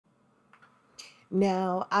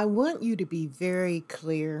Now, I want you to be very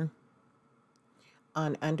clear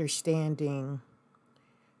on understanding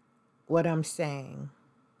what I'm saying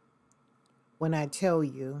when I tell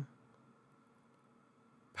you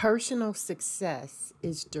personal success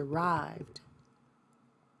is derived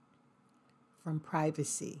from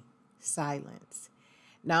privacy, silence.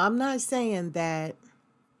 Now, I'm not saying that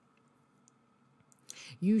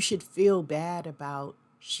you should feel bad about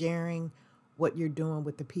sharing what you're doing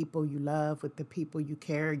with the people you love, with the people you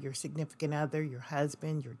care, your significant other, your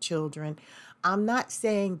husband, your children. I'm not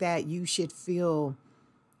saying that you should feel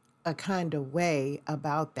a kind of way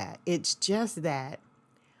about that. It's just that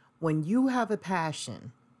when you have a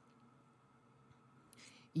passion,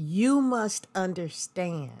 you must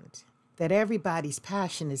understand that everybody's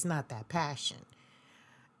passion is not that passion.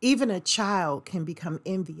 Even a child can become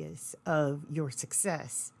envious of your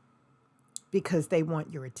success because they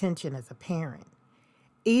want your attention as a parent.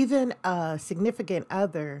 Even a significant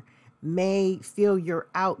other may feel you're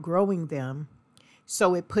outgrowing them,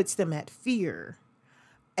 so it puts them at fear,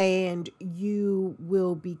 and you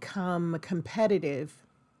will become competitive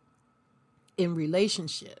in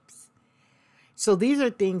relationships. So these are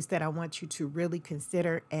things that I want you to really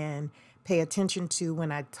consider and pay attention to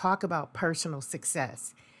when I talk about personal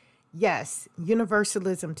success. Yes,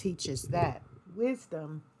 universalism teaches that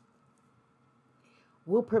wisdom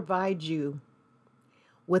will provide you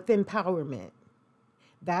with empowerment.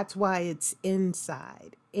 That's why it's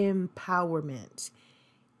inside, empowerment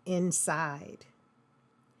inside.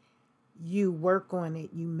 You work on it,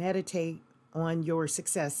 you meditate on your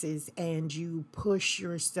successes, and you push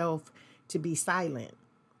yourself to be silent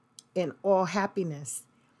in all happiness.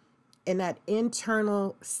 And that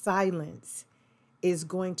internal silence is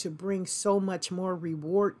going to bring so much more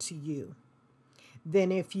reward to you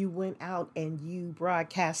than if you went out and you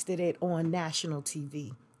broadcasted it on national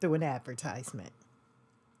TV through an advertisement.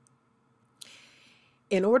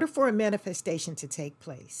 In order for a manifestation to take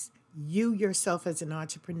place, you yourself as an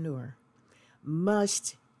entrepreneur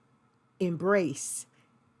must embrace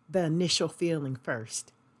the initial feeling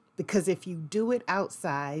first. Because if you do it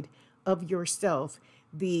outside of yourself,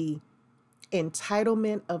 the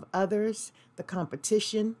entitlement of others, the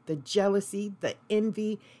competition, the jealousy, the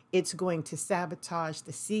envy, it's going to sabotage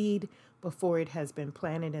the seed before it has been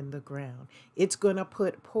planted in the ground. It's going to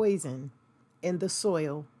put poison in the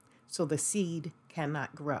soil so the seed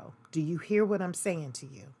cannot grow. Do you hear what I'm saying to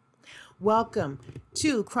you? Welcome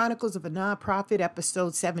to Chronicles of a Nonprofit,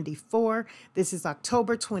 episode 74. This is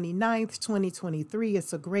October 29th, 2023.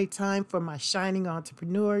 It's a great time for my shining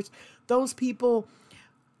entrepreneurs, those people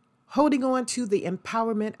holding on to the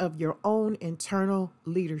empowerment of your own internal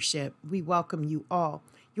leadership. We welcome you all.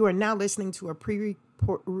 You are now listening to a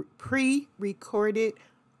pre-recorded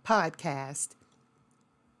podcast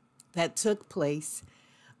that took place,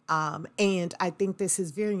 and I think this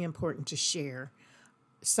is very important to share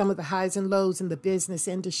some of the highs and lows in the business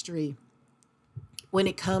industry when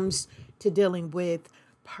it comes to dealing with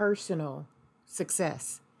personal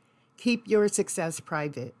success. Keep your success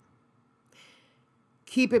private.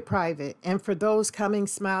 Keep it private. And for those coming,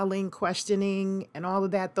 smiling, questioning, and all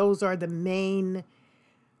of that, those are the main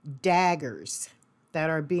daggers that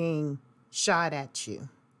are being shot at you.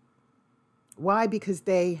 Why? Because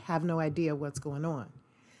they have no idea what's going on.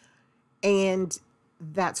 And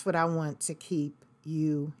that's what I want to keep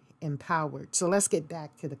you empowered. So let's get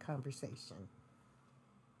back to the conversation.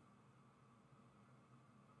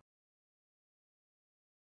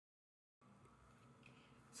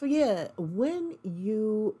 So yeah, when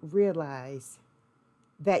you realize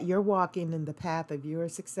that you're walking in the path of your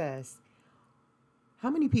success, how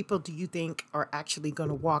many people do you think are actually going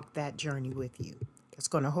to walk that journey with you? That's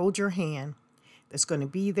going to hold your hand, that's going to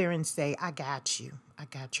be there and say, I got you, I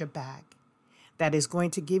got your back. That is going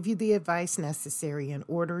to give you the advice necessary in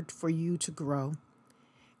order for you to grow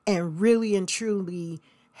and really and truly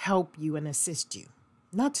help you and assist you.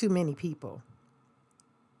 Not too many people.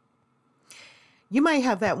 You might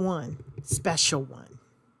have that one special one.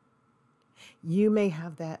 You may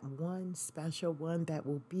have that one special one that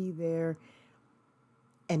will be there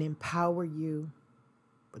and empower you,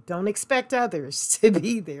 but don't expect others to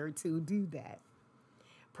be there to do that.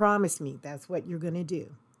 Promise me that's what you're going to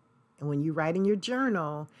do. And when you write in your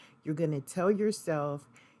journal, you're going to tell yourself,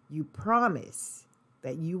 you promise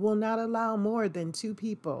that you will not allow more than 2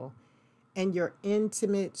 people in your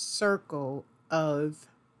intimate circle of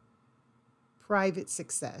private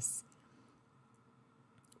success.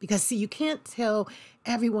 Because see, you can't tell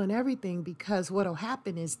everyone everything, because what'll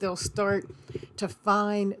happen is they'll start to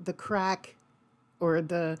find the crack or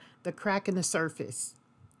the crack in the surface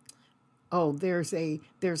Oh, there's a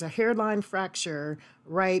hairline fracture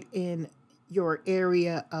right in your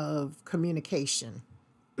area of communication.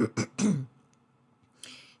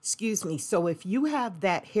 Excuse me. So if you have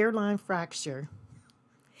that hairline fracture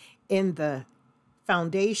in the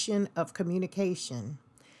foundation of communication,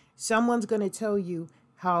 someone's going to tell you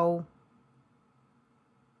how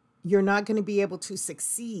you're not going to be able to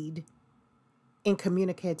succeed in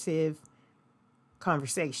communicative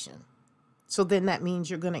conversation. So then that means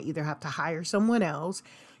you're going to either have to hire someone else,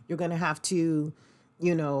 you're going to have to,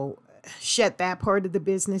 shut that part of the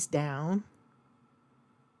business down.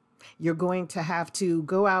 You're going to have to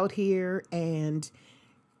go out here and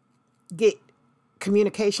get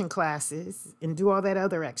communication classes and do all that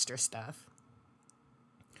other extra stuff,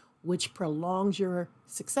 which prolongs your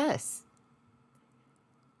success.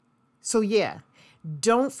 So yeah,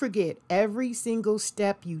 don't forget, every single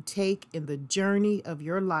step you take in the journey of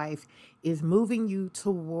your life is moving you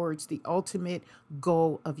towards the ultimate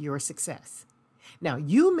goal of your success. Now,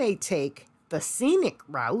 you may take the scenic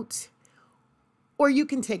route, or you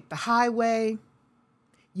can take the highway,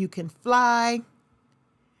 you can fly,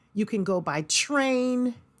 you can go by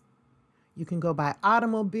train, you can go by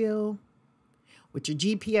automobile with your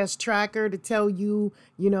GPS tracker to tell you,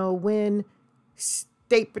 when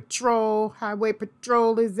State Patrol, Highway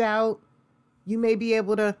Patrol is out. You may be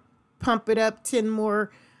able to pump it up 10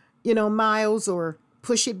 more, miles, or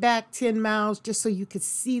push it back 10 miles just so you could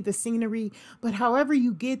see the scenery. But however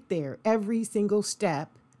you get there, every single step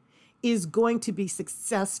is going to be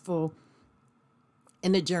successful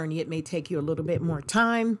in the journey. It may take you a little bit more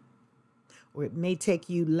time, or it may take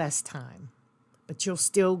you less time, but you'll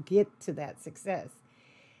still get to that success.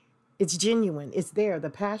 It's genuine. It's there. The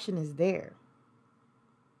passion is there.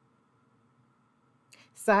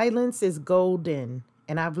 Silence is golden.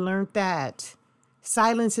 And I've learned that.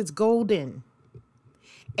 Silence is golden.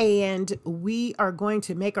 And we are going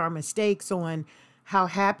to make our mistakes on how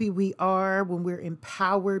happy we are when we're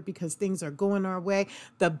empowered because things are going our way.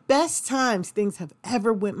 The best times things have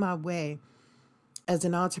ever went my way as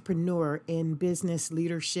an entrepreneur in business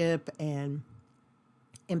leadership and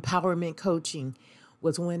empowerment coaching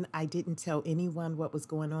was when I didn't tell anyone what was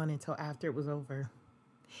going on until after it was over.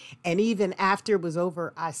 And even after it was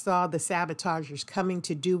over, I saw the sabotagers coming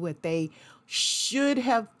to do what they should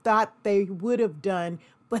have thought they would have done,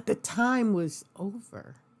 but the time was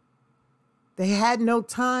over. They had no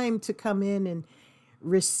time to come in and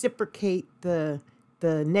reciprocate the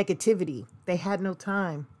negativity. They had no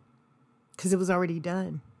time because it was already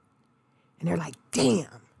done. And they're like,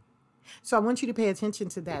 damn. So I want you to pay attention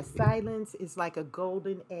to that. Silence is like a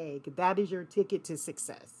golden egg. That is your ticket to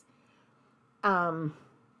success. And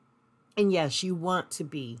yes, you want to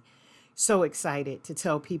be so excited to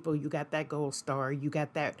tell people you got that gold star, you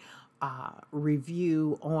got that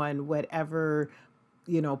review on whatever,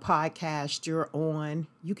 podcast you're on.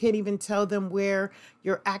 You can't even tell them where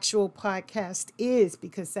your actual podcast is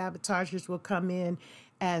because sabotagers will come in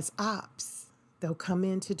as ops. They'll come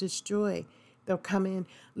in to destroy. They'll come in.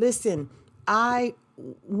 Listen, I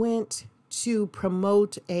went to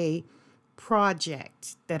promote a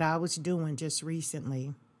project that I was doing just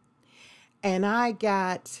recently. And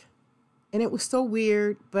and it was so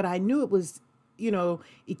weird, but I knew it was,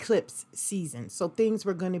 eclipse season. So things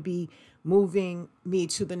were going to be moving me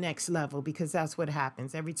to the next level because that's what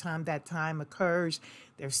happens. Every time that time occurs,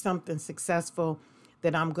 there's something successful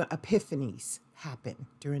that epiphanies happen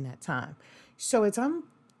during that time. So as I'm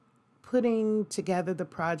putting together the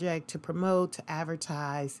project to promote, to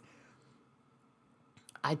advertise,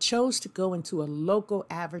 I chose to go into a local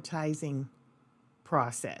advertising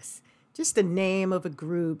process. Just the name of a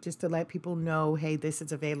group, just to let people know, hey, this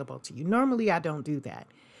is available to you. Normally, I don't do that.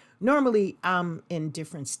 Normally, I'm in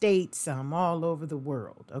different states. I'm all over the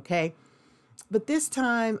world, okay? But this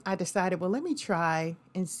time, I decided, well, let me try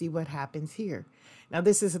and see what happens here. Now,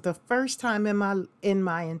 this is the first time in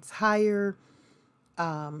my entire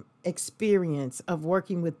experience of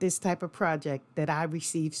working with this type of project that I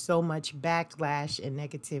received so much backlash and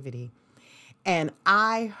negativity. And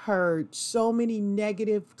I heard so many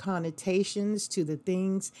negative connotations to the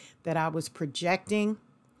things that I was projecting.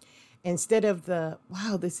 Instead of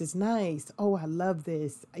wow, this is nice. Oh, I love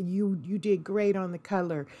this. You did great on the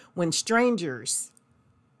color. When strangers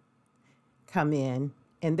come in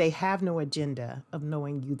and they have no agenda of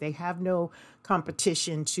knowing you, they have no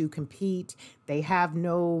competition to compete. They have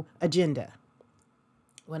no agenda.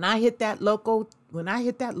 When I hit that local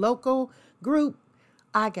group,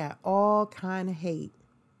 I got all kind of hate.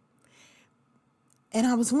 And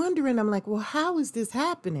I was wondering, I'm like, well, how is this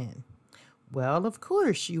happening? Well, of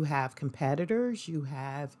course, you have competitors. You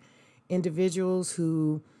have individuals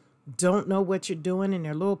who don't know what you're doing and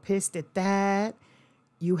they're a little pissed at that.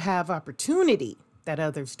 You have opportunity that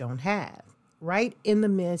others don't have, right in the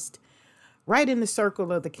midst, right in the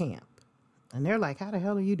circle of the camp. And they're like, how the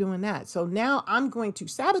hell are you doing that? So now I'm going to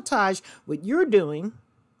sabotage what you're doing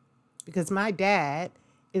because my dad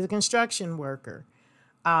is a construction worker.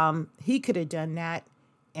 He could have done that.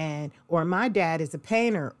 Or my dad is a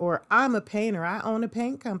painter, or I'm a painter. I own a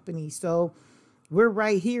paint company. So we're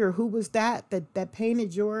right here. Who was that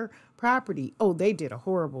painted your property? Oh, they did a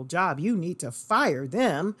horrible job. You need to fire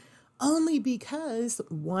them, only because,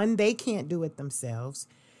 one, they can't do it themselves.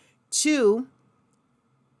 Two,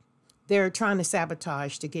 they're trying to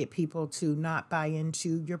sabotage to get people to not buy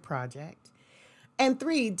into your project. And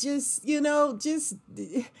three,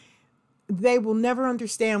 they will never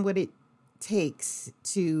understand what it takes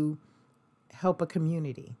to help a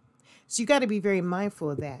community. So you got to be very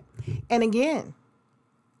mindful of that. And again,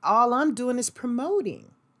 all I'm doing is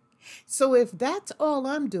promoting. So if that's all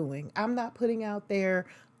I'm doing, I'm not putting out there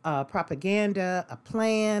propaganda, a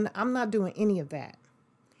plan. I'm not doing any of that.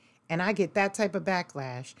 And I get that type of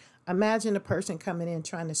backlash. Imagine a person coming in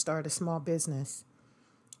trying to start a small business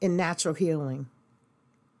in natural healing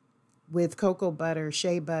with cocoa butter,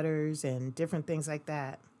 shea butters, and different things like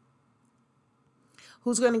that.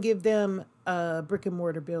 Who's going to give them a brick and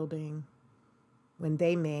mortar building when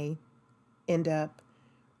they may end up,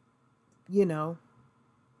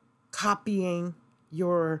 copying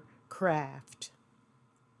your craft?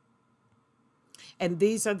 And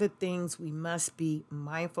these are the things we must be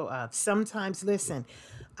mindful of. Sometimes, listen,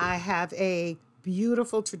 I have a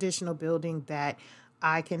beautiful traditional building that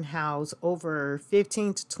I can house over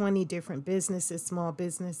 15 to 20 different businesses, small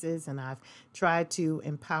businesses, and I've tried to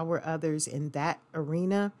empower others in that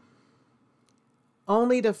arena,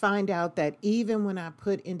 only to find out that even when I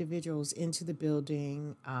put individuals into the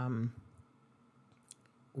building,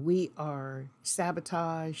 we are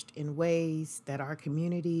sabotaged in ways that our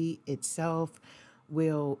community itself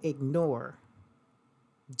will ignore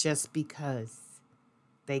just because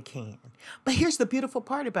they can. But here's the beautiful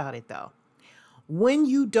part about it, though. When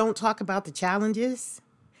you don't talk about the challenges,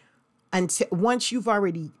 until once you've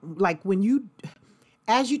already,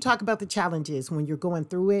 as you talk about the challenges, when you're going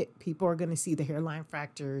through it, people are going to see the hairline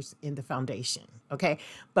fractures in the foundation. Okay.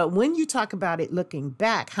 But when you talk about it looking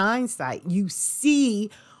back, hindsight, you see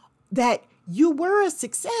that you were a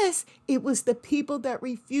success. It was the people that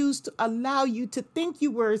refused to allow you to think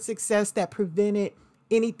you were a success that prevented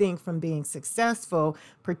anything from being successful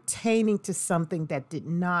pertaining to something that did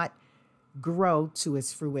not grow to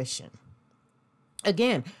its fruition.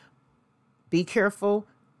 Again, be careful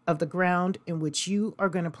of the ground in which you are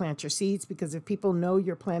going to plant your seeds, because if people know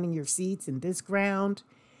you're planting your seeds in this ground,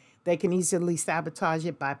 they can easily sabotage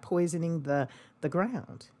it by poisoning the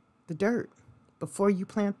ground, the dirt, before you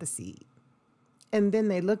plant the seed. And then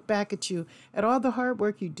they look back at you, at all the hard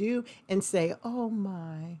work you do, and say, oh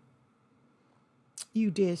my, you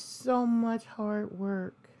did so much hard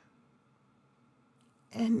work.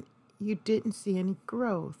 And you didn't see any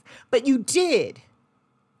growth. But you did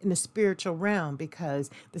in the spiritual realm, because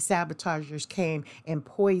the sabotagers came and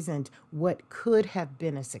poisoned what could have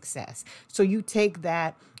been a success. So you take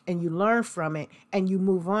that and you learn from it and you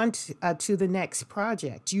move on to the next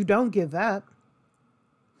project. You don't give up.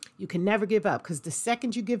 You can never give up, because the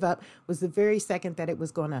second you give up was the very second that it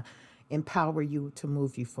was going to empower you to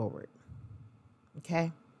move you forward.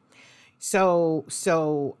 Okay? So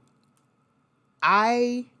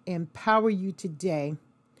I empower you today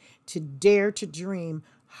to dare to dream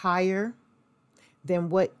higher than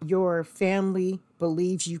what your family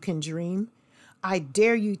believes you can dream. I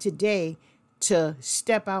dare you today to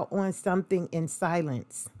step out on something in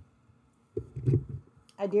silence.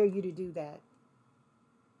 I dare you to do that.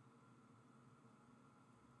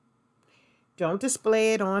 Don't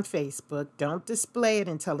display it on Facebook. Don't display it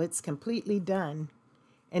until it's completely done.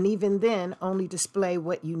 And even then, only display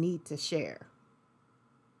what you need to share.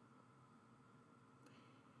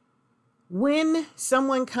 When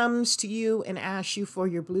someone comes to you and asks you for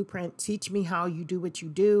your blueprint, teach me how you do what you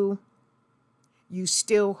do, you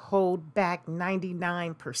still hold back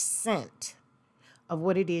 99% of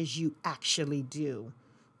what it is you actually do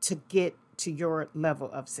to get to your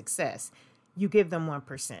level of success. You give them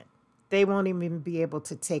 1%. They won't even be able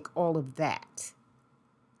to take all of that,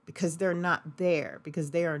 because they're not there,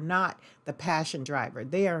 because they are not the passion driver.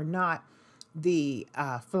 They are not the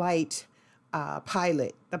flight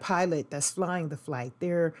pilot, the pilot that's flying the flight.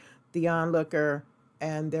 They're the onlooker,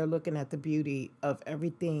 and they're looking at the beauty of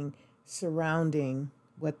everything surrounding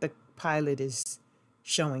what the pilot is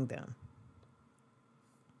showing them.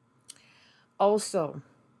 Also,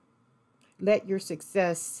 let your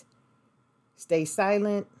success Stay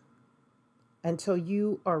silent until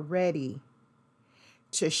you are ready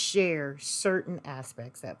to share certain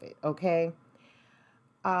aspects of it, okay?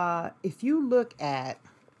 If you look at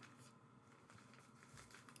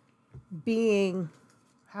being,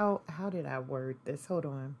 how did I word this? Hold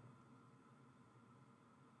on.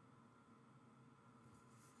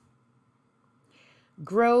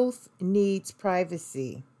 Growth needs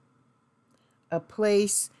privacy, a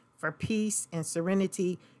place for peace and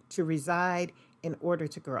serenity to reside in order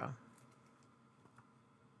to grow.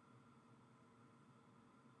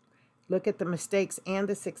 Look at the mistakes and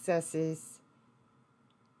the successes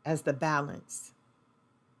as the balance.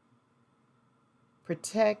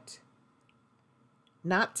 Protect,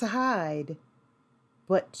 not to hide,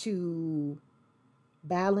 but to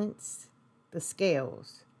balance the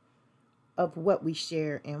scales of what we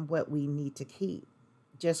share and what we need to keep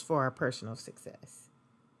just for our personal success.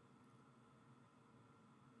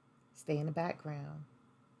 Stay in the background.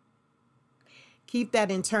 Keep that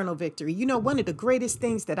internal victory. You know, one of the greatest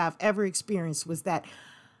things that I've ever experienced was that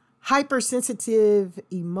hypersensitive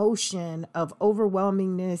emotion of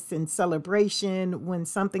overwhelmingness and celebration when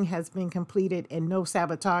something has been completed and no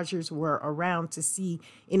sabotagers were around to see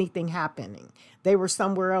anything happening. They were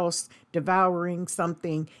somewhere else devouring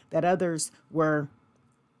something that others were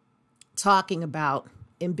talking about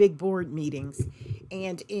in big board meetings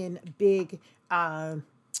and in big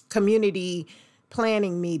community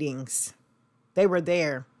planning meetings. They were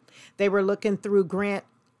there. They were looking through grant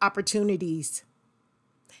opportunities,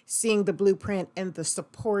 seeing the blueprint and the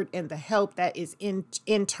support and the help that is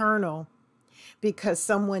internal because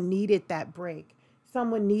someone needed that break.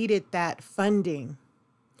 Someone needed that funding,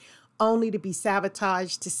 only to be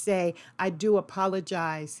sabotaged to say, I do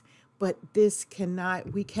apologize, but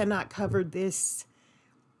we cannot cover this.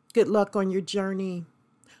 Good luck on your journey.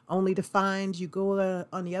 Only to find you go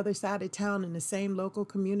on the other side of town in the same local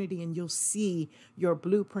community and you'll see your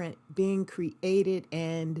blueprint being created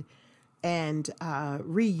and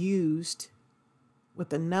reused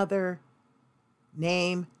with another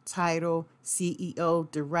name, title,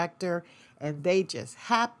 CEO, director, and they just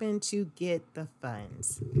happen to get the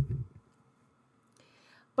funds.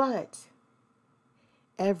 But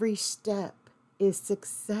every step is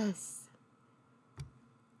success.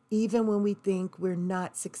 Even when we think we're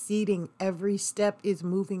not succeeding, every step is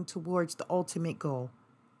moving towards the ultimate goal.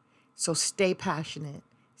 So stay passionate,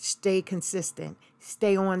 stay consistent,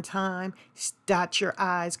 stay on time, dot your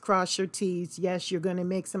I's, cross your T's. Yes, you're going to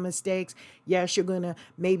make some mistakes. Yes, you're going to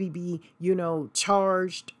maybe be,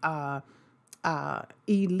 charged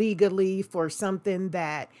illegally for something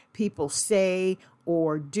that people say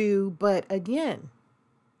or do. But again,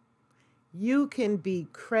 you can be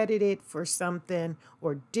credited for something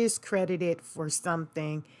or discredited for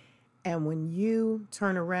something. And when you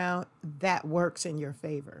turn around, that works in your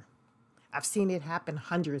favor. I've seen it happen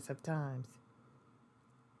hundreds of times.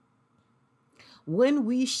 When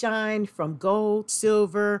we shine from gold,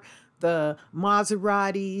 silver, the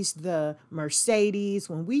Maseratis, the Mercedes,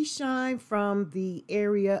 when we shine from the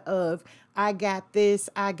area of, I got this,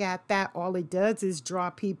 I got that, all it does is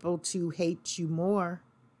draw people to hate you more.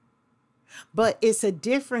 But it's a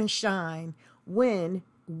different shine when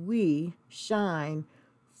we shine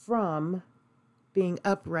from being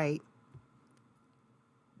upright,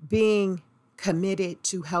 being committed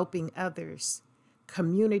to helping others,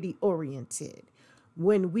 community oriented.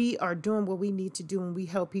 When we are doing what we need to do and we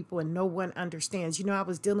help people and no one understands. I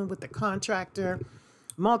was dealing with a contractor,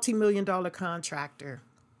 multi-million-dollar contractor.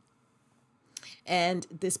 And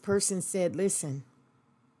this person said, listen,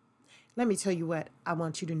 let me tell you what I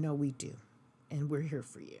want you to know we do, and we're here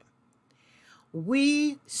for you.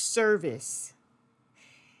 We service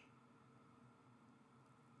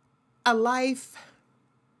a life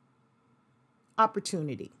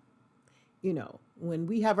opportunity. When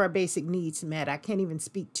we have our basic needs met, I can't even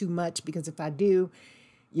speak too much because if I do,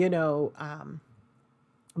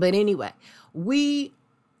 but anyway, we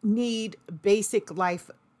need basic life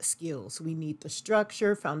skills. We need the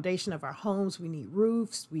structure, foundation of our homes. We need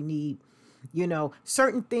roofs. We need,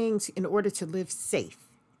 certain things in order to live safe,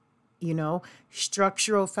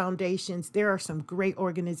 structural foundations. There are some great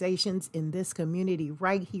organizations in this community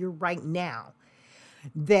right here, right now,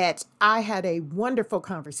 that I had a wonderful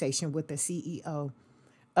conversation with the CEO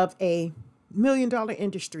of a $1 million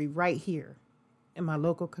industry right here in my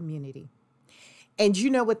local community. And you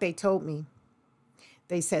know what they told me?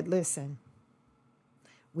 They said, listen,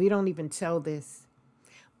 we don't even tell this,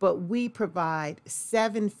 but we provide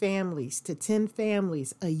 7 families to 10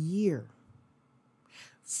 families a year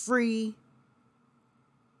free,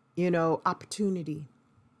 opportunity,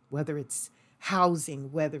 whether it's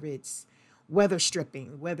housing, whether it's weather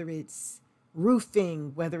stripping, whether it's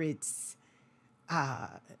roofing, whether it's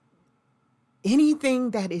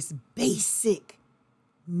anything that is basic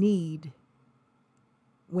need,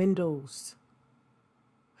 windows.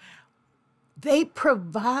 They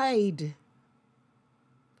provide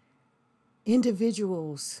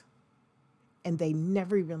individuals, and they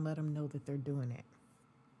never even let them know that they're doing it.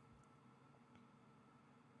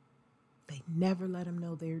 They never let them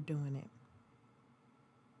know they're doing it.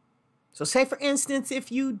 So say, for instance,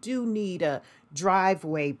 if you do need a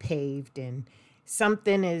driveway paved and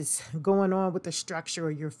something is going on with the structure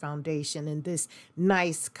or your foundation, and this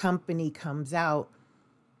nice company comes out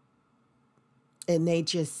and they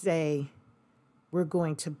just say, we're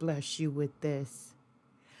going to bless you with this.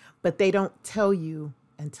 But they don't tell you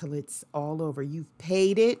until it's all over. You've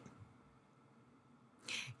paid it.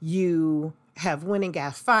 You have went and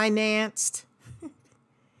got financed.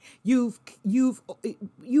 You've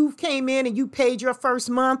came in and you paid your first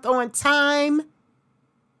month on time.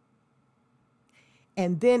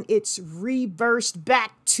 And then it's reversed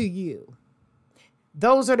back to you.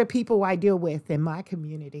 Those are the people I deal with in my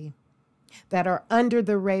community that are under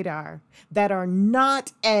the radar, that are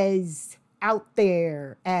not as out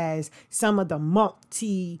there as some of the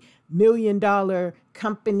multi-million-dollar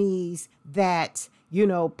companies that,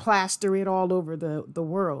 plaster it all over the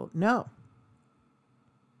world. No.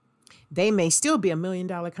 They may still be $1 million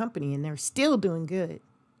company and they're still doing good,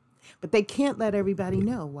 but they can't let everybody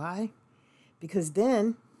know. Why? Because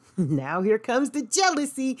then now here comes the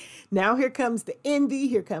jealousy. Now here comes the envy.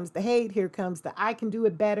 Here comes the hate. Here comes the I can do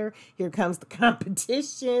it better. Here comes the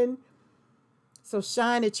competition. So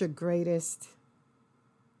shine at your greatest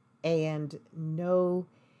and know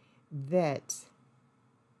that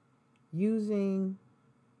using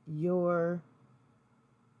your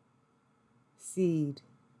seed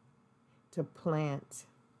to plant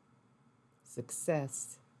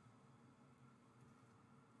success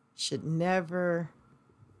should never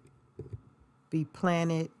be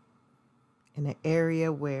planted in an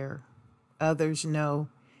area where others know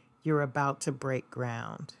you're about to break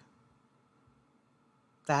ground.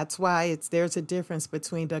 That's why there's a difference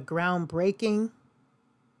between the ground breaking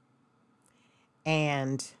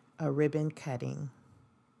and a ribbon cutting.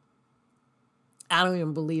 I don't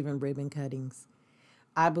even believe in ribbon cuttings.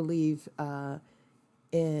 I believe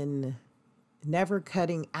in never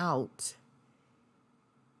cutting out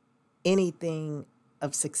anything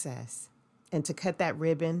of success. And to cut that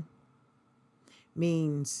ribbon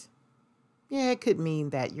means, it could mean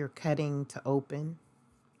that you're cutting to open,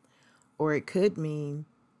 or it could mean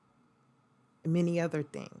many other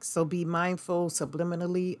things. So be mindful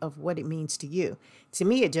subliminally of what it means to you. To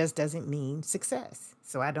me, it just doesn't mean success.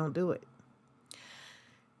 So I don't do it.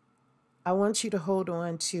 I want you to hold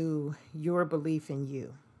on to your belief in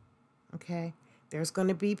you. Okay? There's going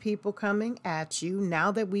to be people coming at you.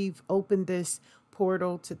 Now that we've opened this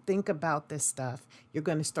portal to think about this stuff, you're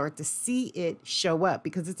going to start to see it show up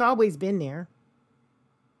because it's always been there.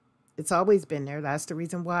 It's always been there. That's the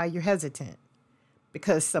reason why you're hesitant.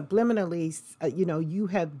 Because subliminally, you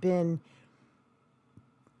have been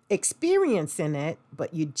experiencing it,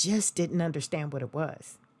 but you just didn't understand what it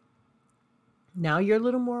was. Now you're a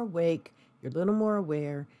little more awake. You're a little more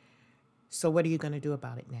aware. So what are you going to do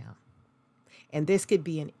about it now? And this could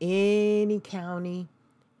be in any county,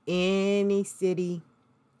 any city,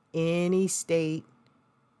 any state,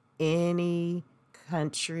 any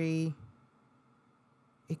country.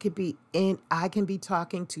 It could be I can be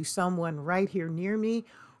talking to someone right here near me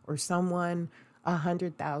or someone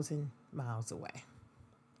 100,000 miles away.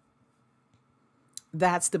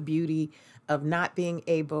 That's the beauty of not being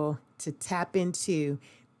able to tap into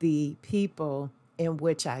the people in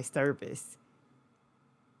which I service.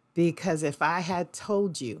 Because if I had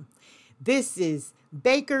told you, this is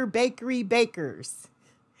Baker Bakery Bakers,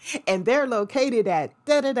 and they're located at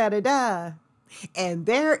da-da-da-da-da, and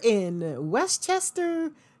they're in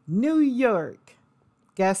Westchester, New York,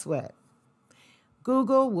 guess what?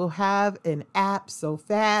 Google will have an app so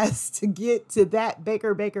fast to get to that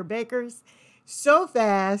Bakers, so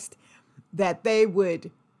fast that they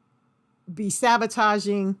would be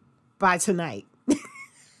sabotaging by tonight.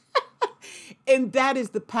 And that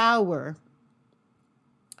is the power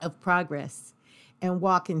of progress and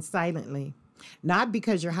walking silently. Not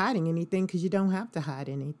because you're hiding anything, because you don't have to hide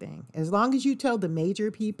anything. As long as you tell the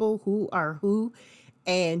major people who are who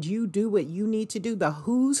and you do what you need to do, the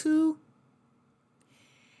who's who,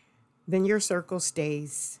 then your circle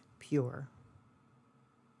stays pure.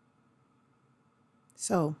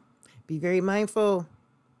 So be very mindful.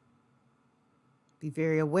 Be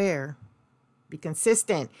very aware. Be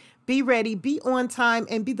consistent. Be ready, be on time,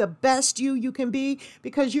 and be the best you can be,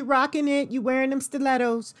 because you're rocking it. You wearing them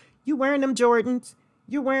stilettos. You wearing them Jordans.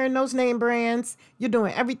 You're wearing those name brands. You're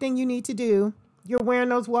doing everything you need to do. You're wearing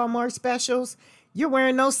those Walmart specials. You're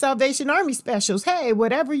wearing those Salvation Army specials. Hey,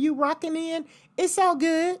 whatever you rocking in, it's all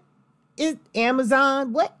good. It's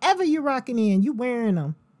Amazon, whatever you're rocking in, you wearing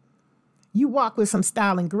them. You walk with some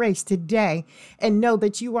style and grace today and know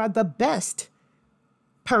that you are the best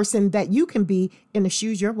person that you can be in the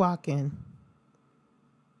shoes you're walking.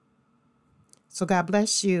 So God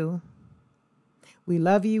bless you. We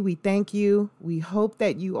love you. We thank you. We hope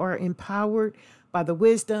that you are empowered by the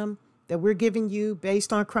wisdom that we're giving you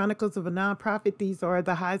based on Chronicles of a Nonprofit. These are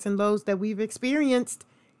the highs and lows that we've experienced.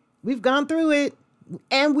 We've gone through it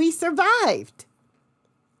and we survived.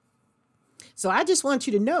 So I just want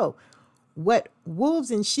you to know what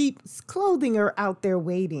wolves in sheep's clothing are out there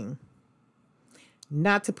waiting.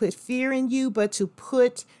 Not to put fear in you, but to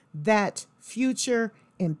put that future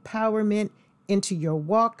empowerment into your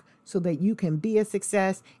walk so that you can be a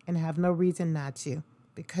success and have no reason not to,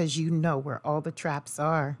 because you know where all the traps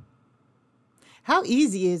are. How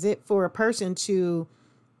easy is it for a person to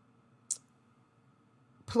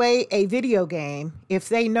play a video game if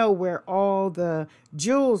they know where all the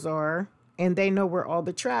jewels are and they know where all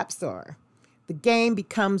the traps are? The game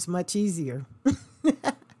becomes much easier.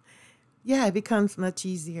 Yeah, it becomes much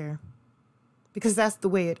easier because that's the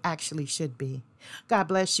way it actually should be. God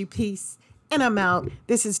bless you. Peace. And I'm out.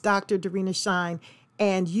 This is Dr. Dorena Shine,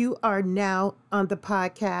 and you are now on the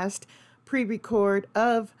podcast pre-record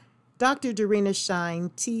of Dr. Dorena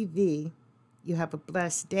Shine TV. You have a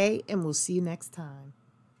blessed day, and we'll see you next time.